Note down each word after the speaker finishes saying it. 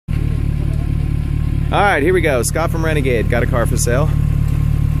Alright, here we go. Scott from Renegade. Got a car for sale.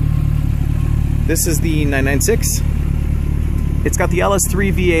 This is the 996. It's got the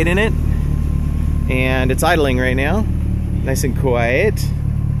LS3 V8 in it. And it's idling right now. Nice and quiet.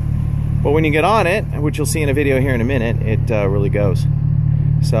 But when you get on it, which you'll see in a video here in a minute, it really goes.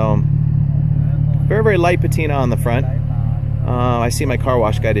 So, very, very light patina on the front. I see my car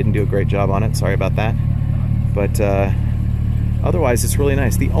wash guy didn't do a great job on it. Sorry about that. But otherwise, it's really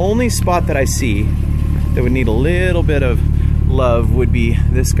nice. The only spot that I see that would need a little bit of love would be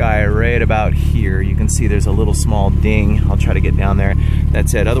this guy right about here. You can see there's a little small ding. I'll try to get down there.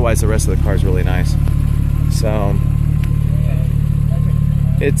 That's it. Otherwise, the rest of the car is really nice. So,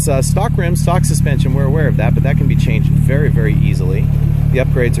 it's stock rims, stock suspension. We're aware of that, but that can be changed very, very easily. The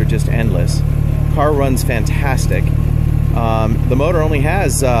upgrades are just endless. Car runs fantastic. The motor only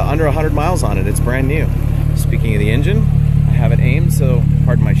has under 100 miles on it. It's brand new. Speaking of the engine, I have it aimed, so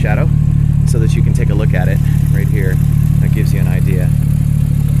pardon my shadow, so that you can take a look at it right here. That gives you an idea.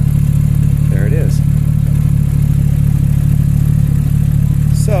 There it is.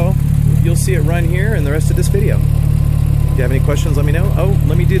 So, you'll see it run here in the rest of this video. If you have any questions, let me know. Oh,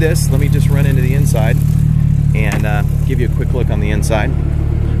 let me do this. Let me just run into the inside and give you a quick look on the inside.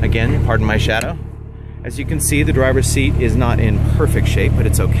 Again, pardon my shadow. As you can see, the driver's seat is not in perfect shape, but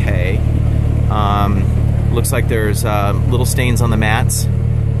it's okay. Looks like there's little stains on the mats.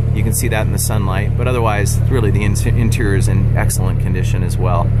 You can see that in the sunlight, but otherwise, really the interior is in excellent condition as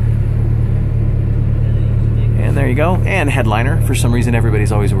well. And there you go. And headliner. For some reason,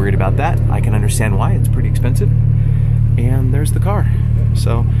 everybody's always worried about that. I can understand why. It's pretty expensive. And there's the car.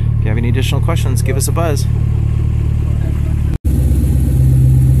 So, if you have any additional questions, give us a buzz.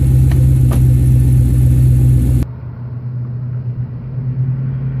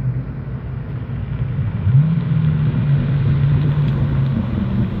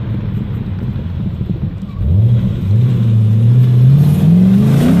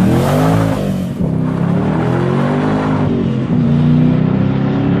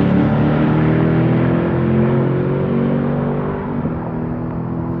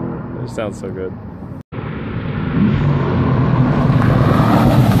 Sounds so good.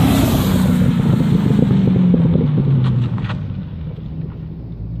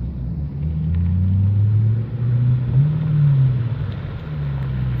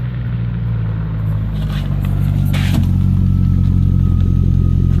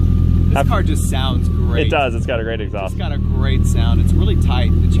 This car just sounds great. It does. It's got a great exhaust. It's got a great sound. It's really tight.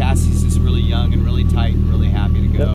 The chassis is really young and really tight and really happy to go.